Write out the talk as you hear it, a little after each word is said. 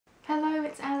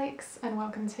Thanks and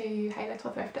welcome to Hey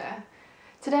Little Thrifter.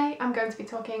 Today I'm going to be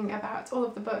talking about all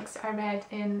of the books I read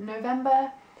in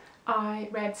November. I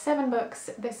read 7 books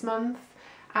this month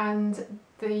and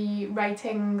the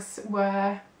ratings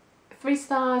were 3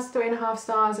 stars, 3.5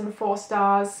 stars and 4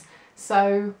 stars,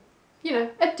 so you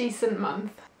know, a decent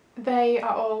month. They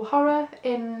are all horror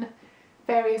in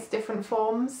various different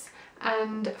forms,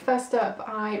 and first up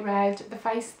I read The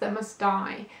Face That Must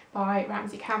Die by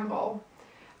Ramsey Campbell.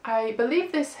 I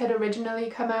believe this had originally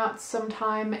come out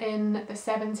sometime in the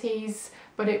 70s,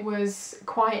 but it was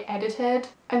quite edited,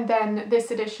 and then this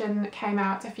edition came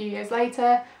out a few years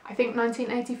later, I think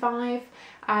 1985,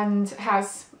 and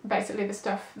has basically the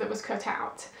stuff that was cut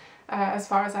out, as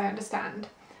far as I understand.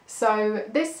 So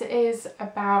this is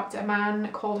about a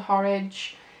man called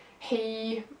Horridge.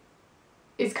 He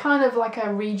is kind of like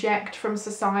a reject from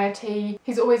society.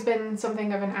 He's always been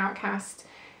something of an outcast,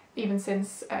 even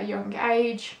since a young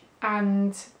age,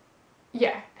 and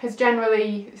yeah, has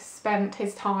generally spent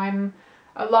his time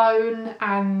alone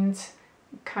and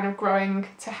kind of growing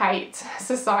to hate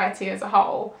society as a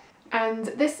whole. And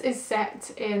this is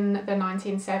set in the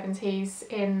 1970s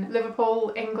in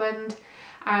Liverpool, England,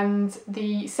 and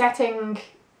the setting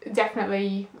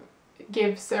definitely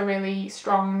gives a really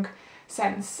strong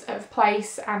sense of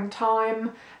place and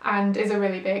time and is a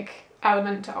really big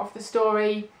element of the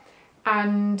story.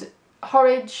 And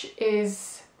Horridge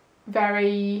is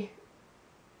very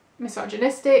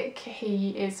misogynistic,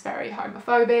 he is very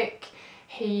homophobic,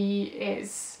 he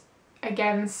is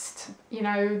against, you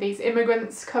know, these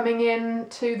immigrants coming in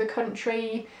to the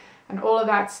country and all of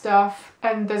that stuff,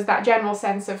 and there's that general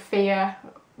sense of fear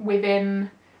within,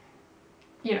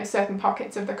 you know, certain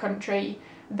pockets of the country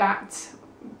that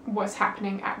was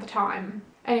happening at the time.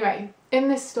 Anyway, in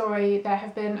this story there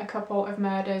have been a couple of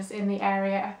murders in the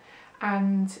area,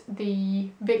 and the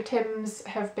victims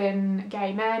have been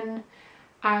gay men,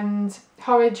 and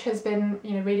Horridge has been,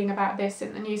 you know, reading about this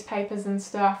in the newspapers and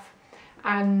stuff,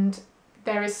 and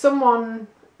there is someone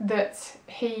that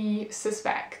he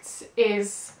suspects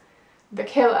is the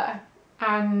killer,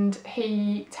 and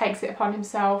he takes it upon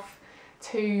himself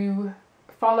to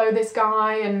follow this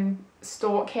guy and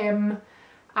stalk him,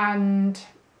 and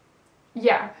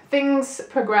yeah, things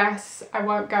progress. I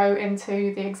won't go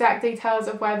into the exact details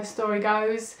of where the story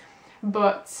goes,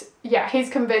 but yeah, he's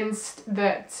convinced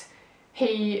that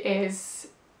he is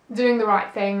doing the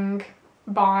right thing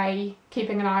by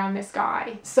keeping an eye on this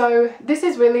guy. So this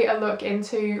is really a look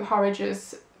into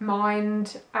Horridge's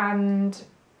mind and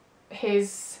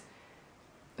his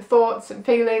thoughts and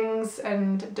feelings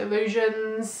and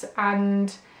delusions,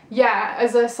 and yeah,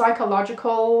 as a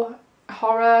psychological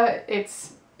horror,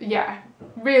 it's yeah,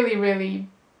 really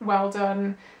well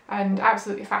done and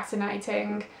absolutely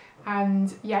fascinating.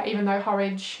 And yeah, even though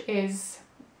Horridge is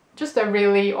just a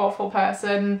really awful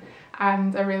person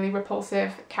and a really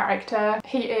repulsive character,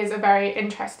 he is a very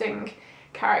interesting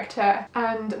character.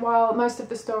 And while most of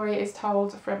the story is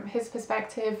told from his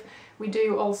perspective, we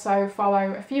do also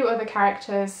follow a few other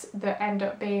characters that end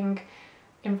up being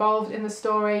involved in the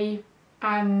story,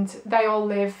 and they all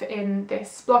live in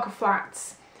this block of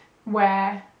flats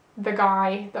where the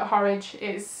guy that Horridge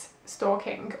is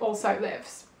stalking also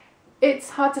lives. It's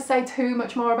hard to say too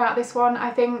much more about this one, I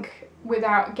think,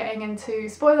 without getting into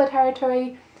spoiler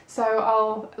territory, so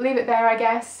I'll leave it there, I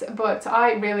guess, but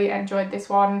I really enjoyed this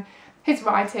one. His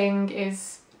writing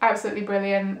is absolutely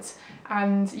brilliant,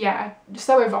 and yeah, just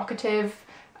so evocative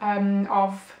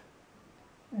of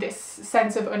this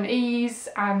sense of unease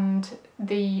and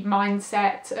the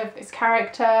mindset of this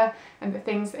character and the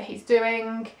things that he's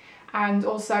doing. And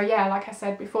also, yeah, like I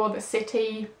said before, the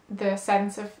city, the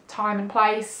sense of time and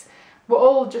place were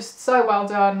all just so well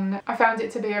done. I found it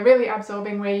to be a really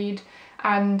absorbing read,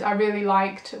 and I really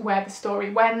liked where the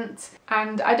story went,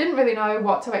 and I didn't really know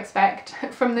what to expect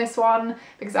from this one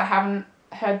because I haven't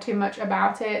heard too much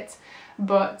about it,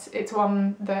 but it's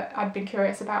one that I'd been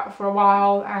curious about for a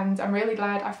while, and I'm really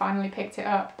glad I finally picked it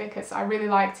up because I really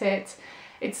liked it.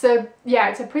 It's a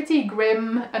pretty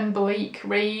grim and bleak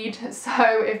read,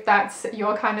 so if that's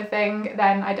your kind of thing,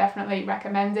 then I definitely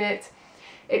recommend it.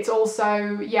 It's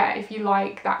also, yeah, if you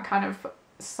like that kind of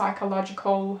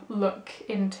psychological look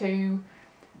into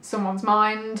someone's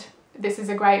mind, this is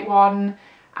a great one.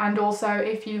 And also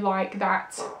if you like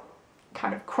that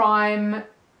kind of crime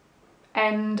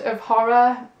end of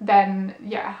horror, then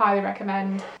yeah, highly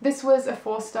recommend. This was a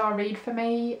 4-star read for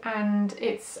me, and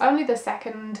it's only the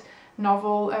second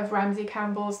novel of Ramsey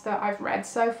Campbell's that I've read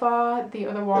so far. The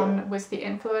other one was The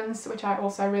Influence, which I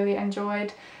also really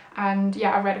enjoyed, and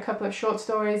yeah, I've read a couple of short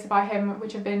stories by him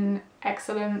which have been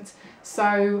excellent.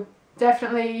 So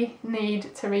definitely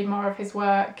need to read more of his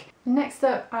work. Next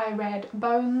up I read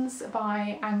Bones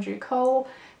by Andrew Cull.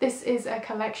 This is a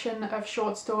collection of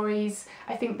short stories.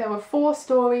 I think there were 4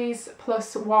 stories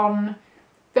plus one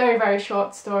very, very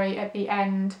short story at the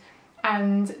end,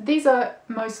 and these are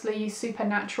mostly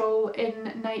supernatural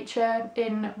in nature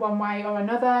in one way or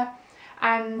another.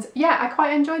 And yeah, I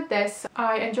quite enjoyed this.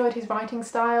 I enjoyed his writing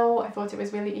style. I thought it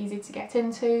was really easy to get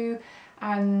into,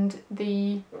 and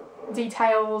the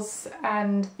details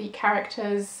and the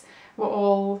characters were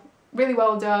all really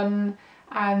well done,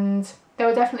 and there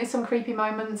were definitely some creepy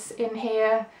moments in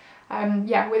here.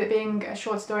 Yeah, with it being a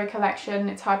short story collection,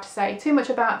 it's hard to say too much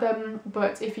about them,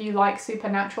 but if you like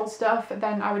supernatural stuff,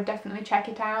 then I would definitely check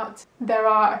it out. There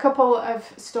are a couple of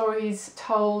stories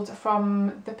told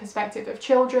from the perspective of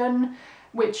children,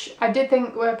 which I did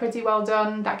think were pretty well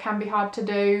done. That can be hard to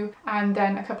do. And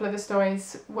then a couple of the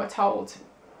stories were told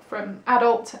from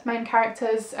adult main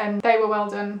characters, and they were well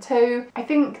done too. I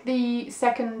think the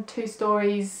second 2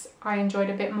 stories I enjoyed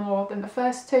a bit more than the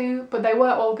first 2, but they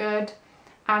were all good.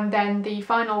 And then the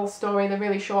final story, the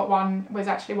really short one, was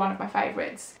actually one of my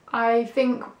favourites. I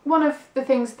think one of the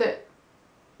things that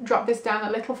dropped this down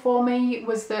a little for me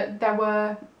was that there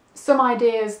were some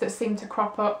ideas that seemed to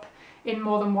crop up in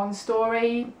more than one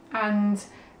story, and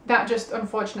that just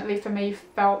unfortunately for me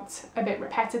felt a bit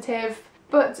repetitive.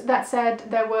 But that said,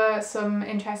 there were some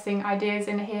interesting ideas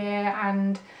in here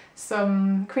and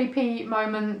some creepy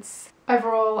moments.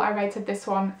 Overall, I rated this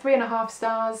one 3.5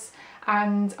 stars,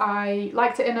 and I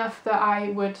liked it enough that I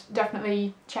would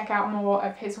definitely check out more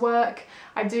of his work.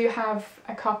 I do have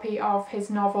a copy of his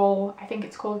novel, I think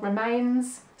it's called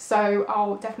Remains, so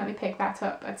I'll definitely pick that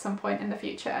up at some point in the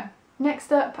future.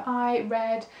 Next up I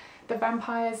read The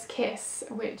Vampire's Kiss,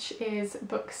 which is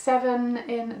book 7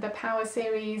 in the Power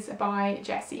series by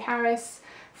Jessie Harris,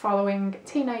 following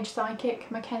teenage psychic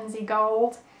Mackenzie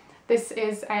Gold. This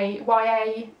is a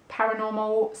YA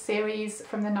paranormal series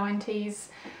from the 90s,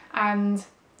 and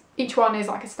each one is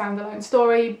like a standalone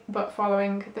story but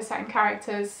following the same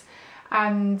characters.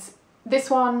 And this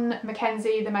one,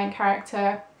 Mackenzie, the main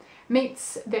character,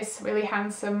 meets this really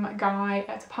handsome guy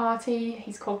at a party.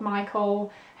 He's called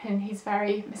Michael, and he's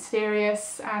very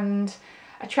mysterious and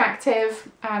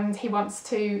attractive, and he wants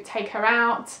to take her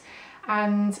out.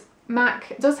 And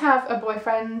Mac does have a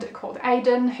boyfriend called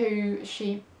Aidan who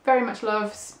she very much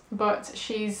loves, but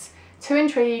she's too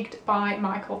intrigued by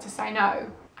Michael to say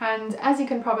no. And as you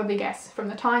can probably guess from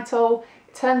the title,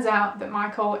 it turns out that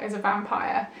Michael is a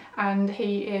vampire, and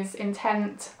he is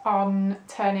intent on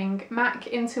turning Mac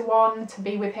into one to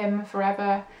be with him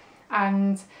forever.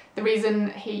 And the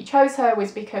reason he chose her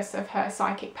was because of her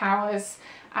psychic powers,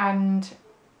 and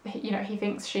you know, he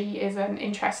thinks she is an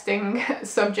interesting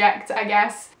subject, I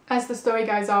guess. As the story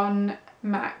goes on,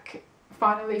 Mac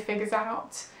finally figures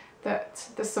out that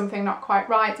there's something not quite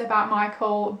right about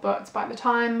Michael, but by the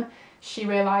time she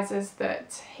realises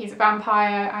that he's a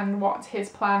vampire and what his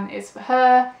plan is for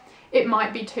her, it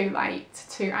might be too late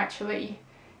to actually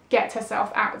get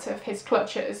herself out of his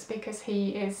clutches, because he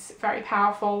is very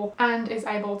powerful and is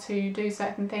able to do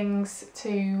certain things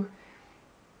to,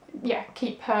 yeah,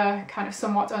 keep her kind of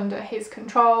somewhat under his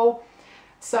control.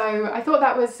 So I thought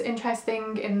that was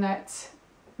interesting, in that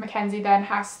Mackenzie then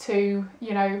has to,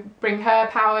 you know, bring her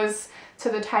powers to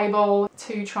the table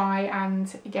to try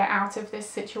and get out of this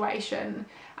situation.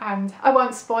 And I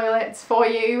won't spoil it for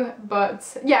you,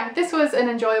 but yeah, this was an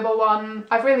enjoyable one.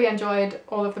 I've really enjoyed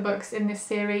all of the books in this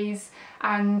series,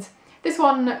 and this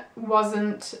one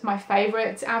wasn't my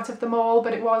favourite out of them all,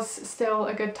 but it was still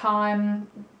a good time.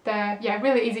 They're, yeah,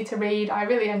 really easy to read. I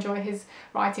really enjoy his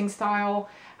writing style,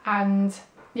 and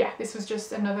yeah, this was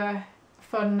just another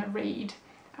fun read,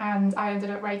 and I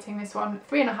ended up rating this one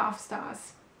 3.5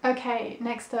 stars. Okay,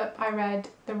 next up I read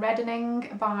The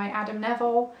Reddening by Adam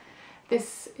Nevill.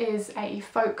 This is a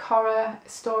folk horror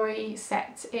story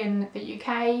set in the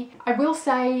UK. I will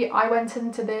say I went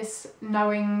into this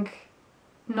knowing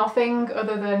nothing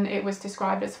other than it was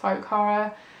described as folk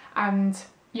horror, and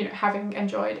you know, having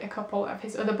enjoyed a couple of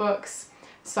his other books.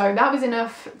 So that was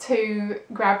enough to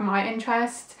grab my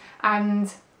interest,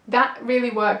 and that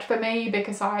really worked for me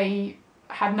because I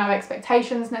had no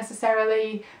expectations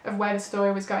necessarily of where the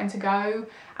story was going to go.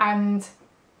 And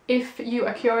if you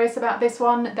are curious about this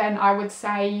one, then I would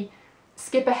say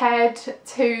skip ahead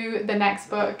to the next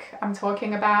book I'm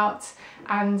talking about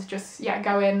and just, yeah,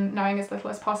 go in knowing as little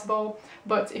as possible.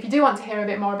 But if you do want to hear a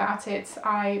bit more about it,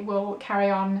 I will carry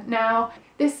on now.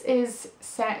 This is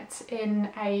set in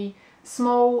a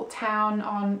small town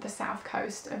on the south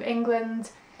coast of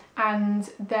England, and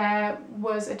there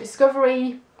was a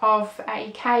discovery of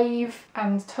a cave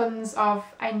and tons of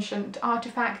ancient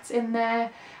artifacts in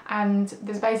there, and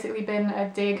there's basically been a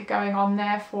dig going on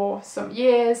there for some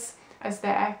years as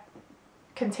they're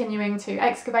continuing to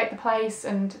excavate the place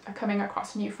and are coming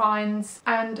across new finds.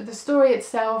 And the story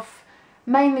itself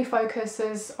mainly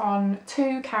focuses on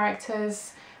two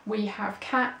characters. We have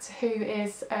Kat, who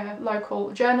is a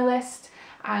local journalist,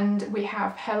 and we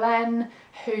have Helen,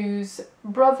 whose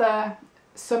brother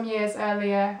some years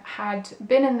earlier had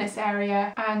been in this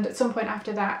area and at some point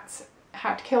after that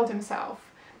had killed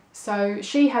himself. So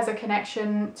she has a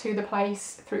connection to the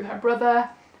place through her brother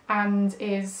and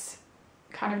is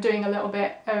kind of doing a little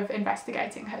bit of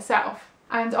investigating herself.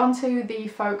 And onto the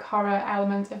folk horror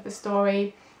element of the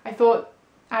story, I thought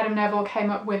Adam Nevill came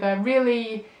up with a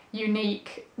really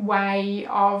unique way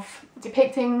of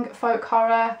depicting folk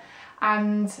horror.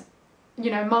 And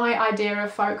you know, my idea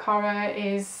of folk horror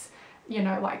is, you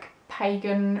know, like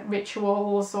pagan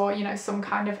rituals or, you know, some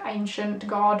kind of ancient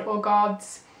god or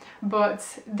gods,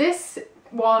 but this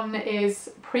one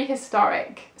is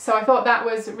prehistoric. So I thought that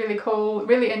was really cool,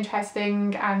 really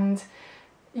interesting, and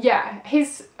yeah,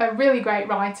 he's a really great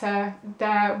writer.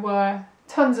 There were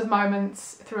tons of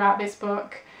moments throughout this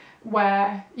book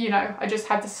where, you know, I just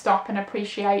had to stop and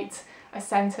appreciate a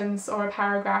sentence or a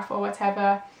paragraph or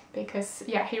whatever, because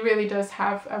yeah, he really does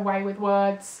have a way with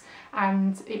words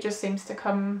and it just seems to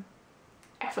come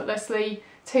effortlessly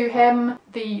to him.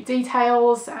 The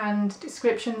details and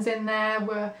descriptions in there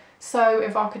were so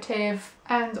evocative,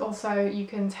 and also you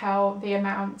can tell the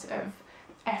amount of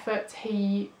effort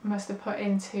he must have put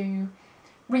into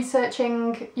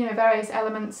researching, you know, various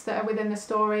elements that are within the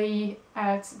story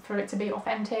for it to be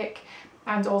authentic,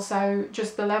 and also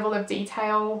just the level of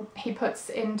detail he puts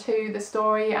into the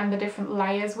story and the different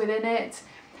layers within it.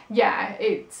 Yeah,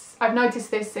 I've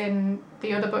noticed this in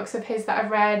the other books of his that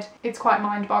I've read. It's quite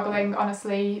mind-boggling,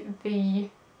 honestly, the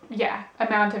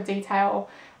amount of detail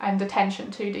and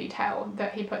attention to detail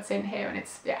that he puts in here, and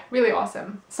it's really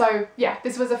awesome. So yeah,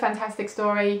 this was a fantastic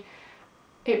story.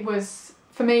 It was,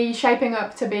 for me, shaping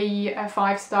up to be a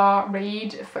 5-star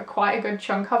read for quite a good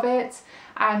chunk of it,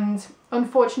 and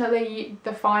unfortunately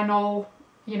the final,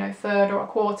 you know, third or a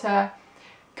quarter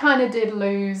kind of did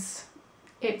lose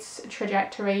its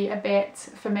trajectory a bit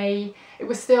for me. It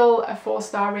was still a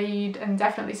 4-star read and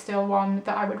definitely still one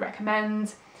that I would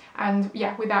recommend, and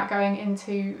yeah, without going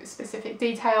into specific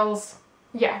details,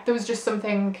 yeah, there was just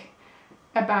something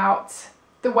about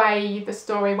the way the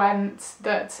story went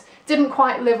that didn't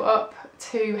quite live up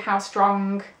to how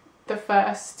strong the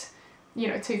first, you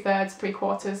know, 2/3,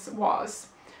 3/4 was.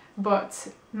 But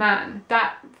man,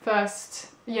 that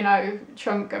first, you know,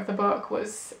 chunk of the book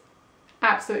was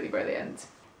absolutely brilliant.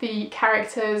 The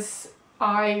characters,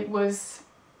 I was,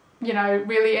 you know,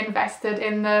 really invested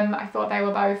in them. I thought they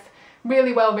were both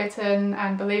really well written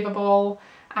and believable,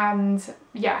 and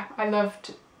yeah, I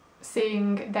loved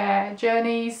seeing their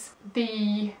journeys.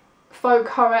 The folk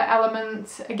horror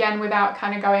element, again without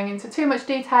kind of going into too much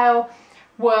detail,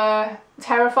 were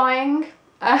terrifying.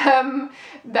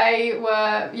 They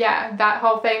were, yeah, that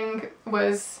whole thing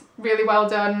was really well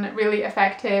done, really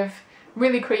effective,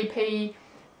 really creepy.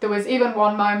 There was even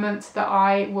one moment that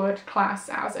I would class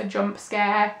as a jump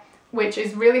scare, which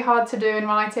is really hard to do in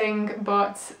writing,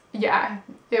 but yeah,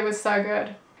 it was so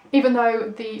good. Even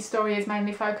though the story is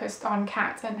mainly focused on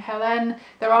Kat and Helen,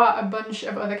 there are a bunch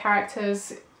of other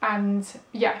characters, and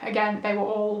yeah, again, they were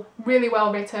all really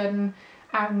well written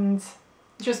and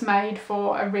just made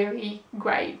for a really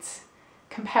great,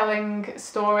 compelling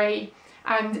story.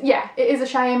 And yeah, it is a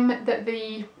shame that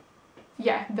the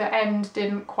end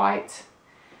didn't quite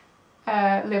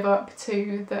live up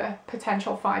to the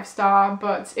potential 5-star,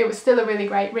 but it was still a really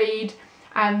great read,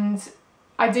 and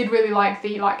I did really like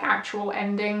the actual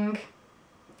ending.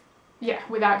 Yeah,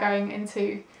 without going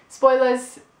into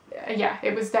spoilers, yeah,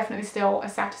 it was definitely still a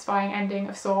satisfying ending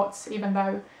of sorts, even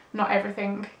though not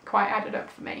everything quite added up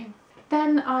for me.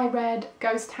 Then I read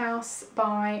Ghost House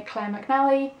by Clare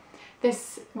McNally.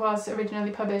 This was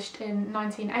originally published in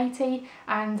 1980,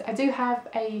 and I do have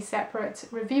a separate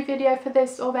review video for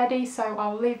this already, so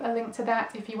I'll leave a link to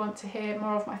that if you want to hear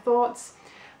more of my thoughts.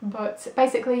 But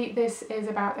basically this is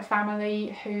about a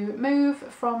family who move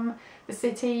from the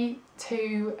city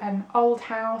to an old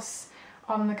house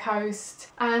on the coast,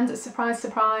 and surprise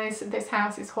surprise, this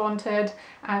house is haunted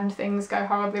and things go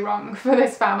horribly wrong for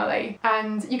this family.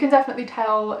 And you can definitely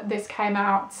tell this came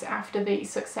out after the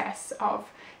success of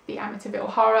the Amityville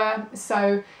Horror,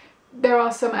 so there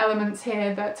are some elements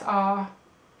here that are,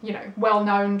 you know,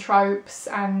 well-known tropes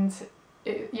and,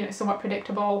 you know, somewhat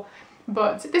predictable,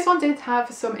 but this one did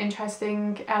have some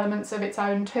interesting elements of its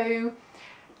own too.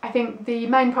 I think the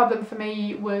main problem for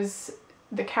me was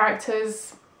the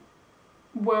characters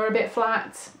were a bit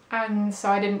flat, and so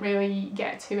I didn't really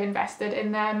get too invested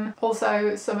in them.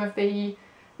 Also, some of the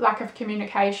lack of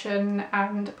communication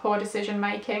and poor decision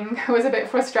making was a bit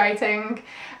frustrating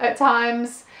at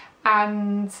times,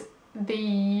 and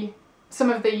some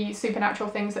of the supernatural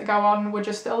things that go on were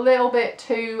just a little bit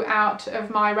too out of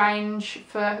my range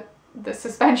for the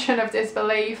suspension of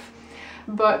disbelief.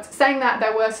 But saying that,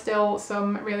 there were still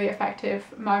some really effective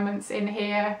moments in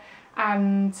here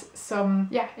and some,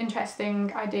 yeah,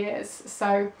 interesting ideas.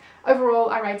 So overall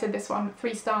I rated this one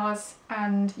 3 stars,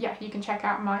 and yeah, you can check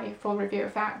out my full review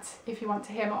of that if you want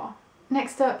to hear more.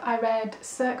 Next up, I read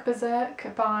Cirque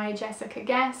Berserk by Jessica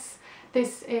Guess.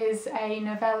 This is a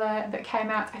novella that came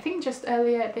out, I think, just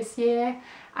earlier this year,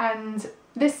 and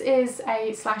this is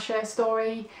a slasher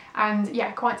story, and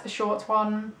yeah, quite a short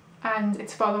one, and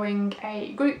it's following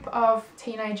a group of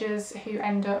teenagers who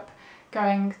end up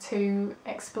going to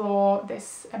explore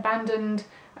this abandoned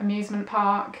amusement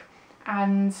park,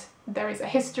 and there is a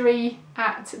history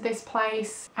at this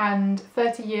place, and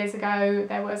 30 years ago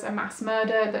there was a mass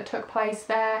murder that took place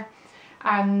there,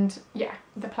 and yeah,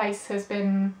 the place has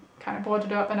been kind of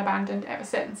boarded up and abandoned ever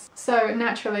since. So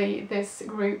naturally this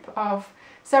group of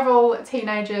several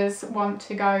teenagers want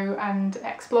to go and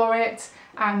explore it,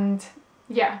 and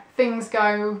yeah, things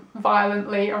go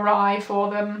violently awry for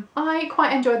them. I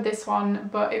quite enjoyed this one,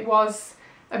 but it was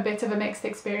a bit of a mixed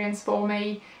experience for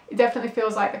me. It definitely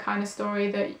feels like the kind of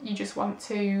story that you just want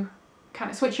to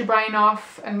kind of switch your brain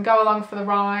off and go along for the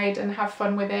ride and have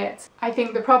fun with it. I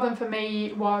think the problem for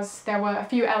me was there were a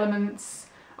few elements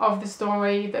of the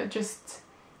story that just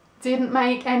didn't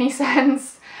make any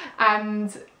sense,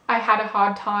 and I had a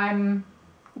hard time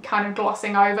kind of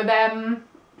glossing over them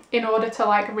in order to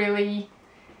like really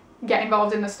get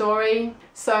involved in the story.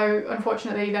 So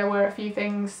unfortunately there were a few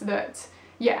things that,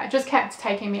 yeah, just kept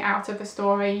taking me out of the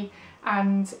story,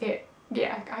 and it,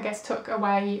 yeah, I guess took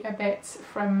away a bit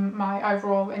from my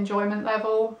overall enjoyment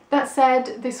level. That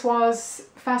said, this was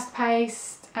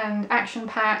fast-paced and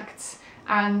action-packed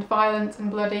and violent and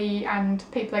bloody, and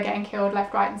people are getting killed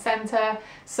left, right and centre.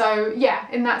 So yeah,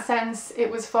 in that sense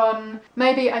it was fun.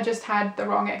 Maybe I just had the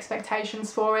wrong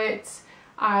expectations for it.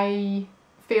 I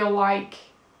feel like,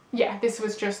 yeah, this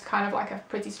was just kind of like a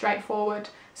pretty straightforward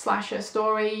slasher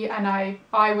story, and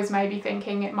I was maybe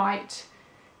thinking it might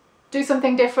do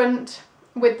something different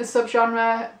with the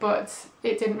subgenre, but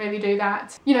it didn't really do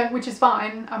that. You know, which is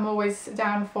fine. I'm always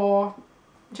down for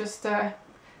just a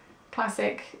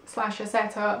classic slasher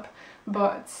setup,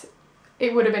 but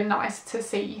it would have been nice to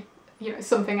see, you know,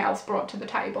 something else brought to the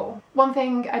table. One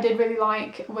thing I did really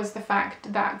like was the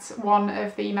fact that one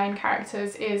of the main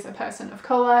characters is a person of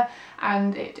colour,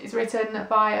 and it is written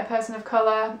by a person of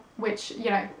colour, which, you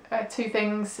know, are two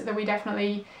things that we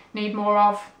definitely need more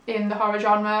of in the horror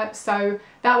genre, so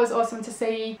that was awesome to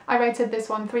see. I rated this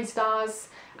one 3 stars,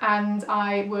 and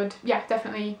I would, yeah,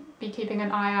 definitely be keeping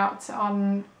an eye out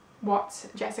on what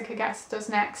Jessica Guess does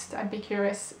next. I'd be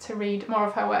curious to read more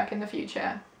of her work in the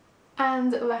future.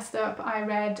 And last up, I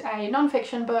read a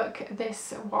non-fiction book.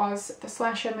 This was the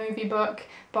slasher movie book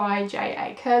by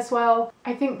J.A. Kerswell.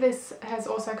 I think this has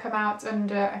also come out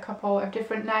under a couple of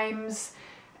different names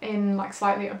in like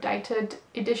slightly updated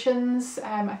editions.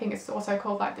 I think it's also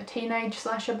called like the teenage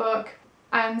slasher book.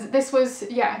 And this was,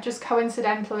 yeah, just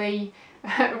coincidentally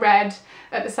read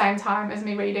at the same time as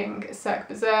me reading Cirque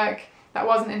Berserk. That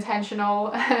wasn't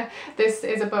intentional. This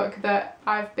is a book that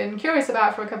I've been curious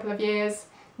about for a couple of years,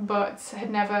 but had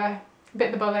never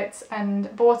bit the bullet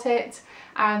and bought it,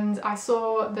 and I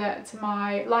saw that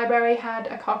my library had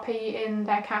a copy in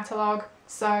their catalogue,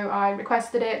 so I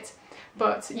requested it.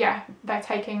 But yeah, they're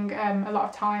taking a lot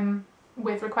of time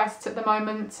with requests at the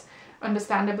moment,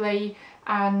 understandably,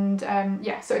 and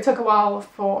yeah, so it took a while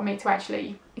for me to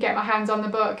actually get my hands on the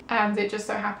book, and it just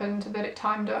so happened that it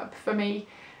timed up for me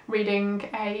reading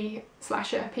a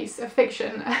slasher piece of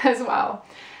fiction as well.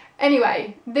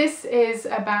 Anyway, this is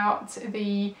about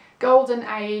the golden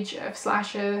age of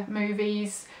slasher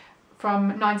movies from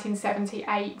 1978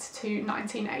 to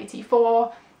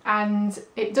 1984, and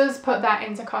it does put that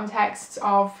into context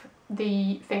of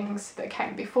the things that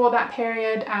came before that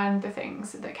period and the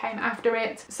things that came after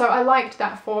it. So I liked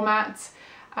that format.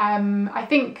 I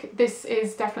think this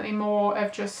is definitely more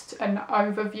of just an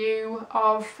overview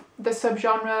of the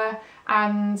subgenre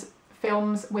and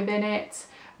films within it,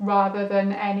 rather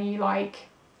than any like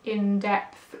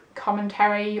in-depth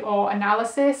commentary or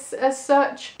analysis as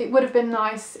such. It would have been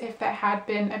nice if there had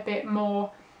been a bit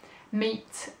more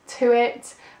meat to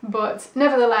it, but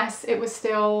nevertheless it was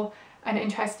still an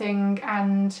interesting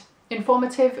and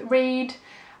informative read.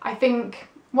 I think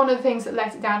one of the things that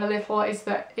let it down a little is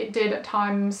that it did at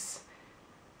times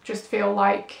just feel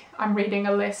like I'm reading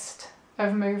a list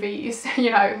of movies.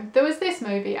 You know, there was this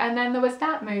movie and then there was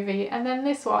that movie and then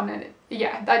this one, and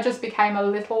yeah, that just became a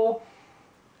little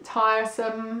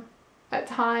tiresome at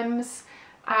times.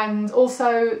 And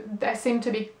also there seemed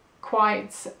to be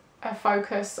quite a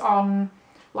focus on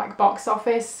like box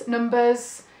office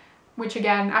numbers, which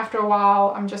again, after a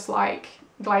while I'm just like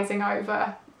glazing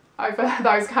over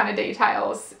those kind of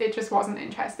details. It just wasn't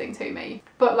interesting to me.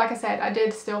 But like I said, I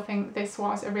did still think this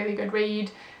was a really good read.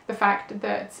 The fact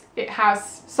that it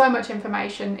has so much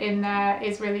information in there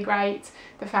is really great.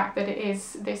 The fact that it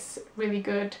is this really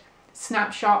good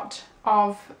snapshot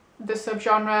of the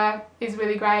subgenre is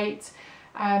really great.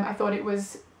 I thought it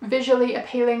was visually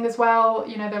appealing as well.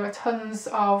 You know, there were tons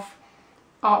of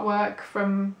artwork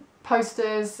from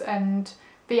posters and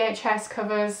VHS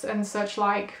covers and such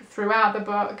like throughout the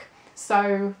book.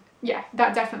 So yeah,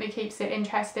 that definitely keeps it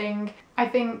interesting. I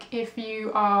think if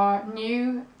you are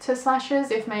new to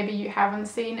slashers, if maybe you haven't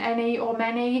seen any or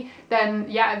many, then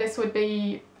yeah, this would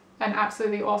be an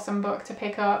absolutely awesome book to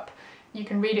pick up. You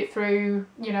can read it through,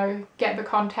 you know, get the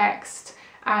context,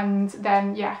 and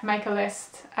then yeah, make a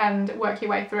list and work your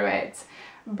way through it.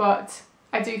 But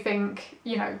I do think,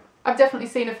 you know, I've definitely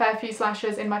seen a fair few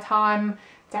slashers in my time,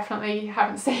 definitely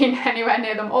haven't seen anywhere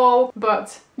near them all,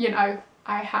 but you know,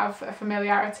 I have a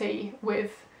familiarity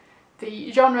with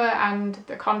the genre and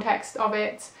the context of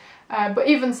it. But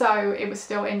even so, it was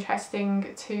still interesting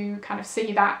to kind of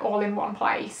see that all in one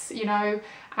place, you know,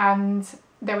 and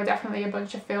there were definitely a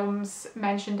bunch of films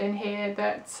mentioned in here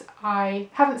that I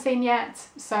haven't seen yet.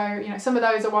 So, you know, some of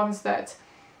those are ones that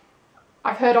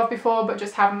I've heard of before but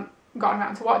just haven't gotten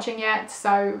around to watching yet.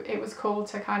 So it was cool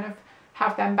to kind of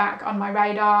have them back on my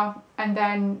radar. And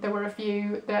then there were a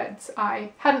few that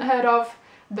I hadn't heard of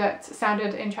that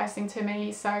sounded interesting to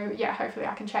me. So yeah, hopefully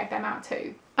I can check them out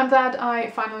too. I'm glad I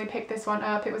finally picked this one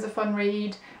up. It was a fun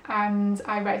read and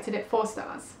I rated it 4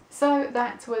 stars. So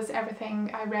that was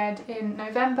everything I read in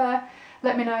November.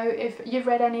 Let me know if you've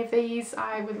read any of these.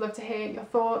 I would love to hear your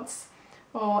thoughts,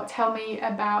 or tell me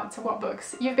about what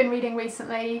books you've been reading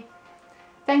recently.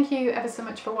 Thank you ever so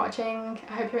much for watching.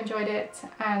 I hope you enjoyed it,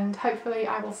 and hopefully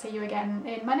I will see you again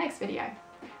in my next video.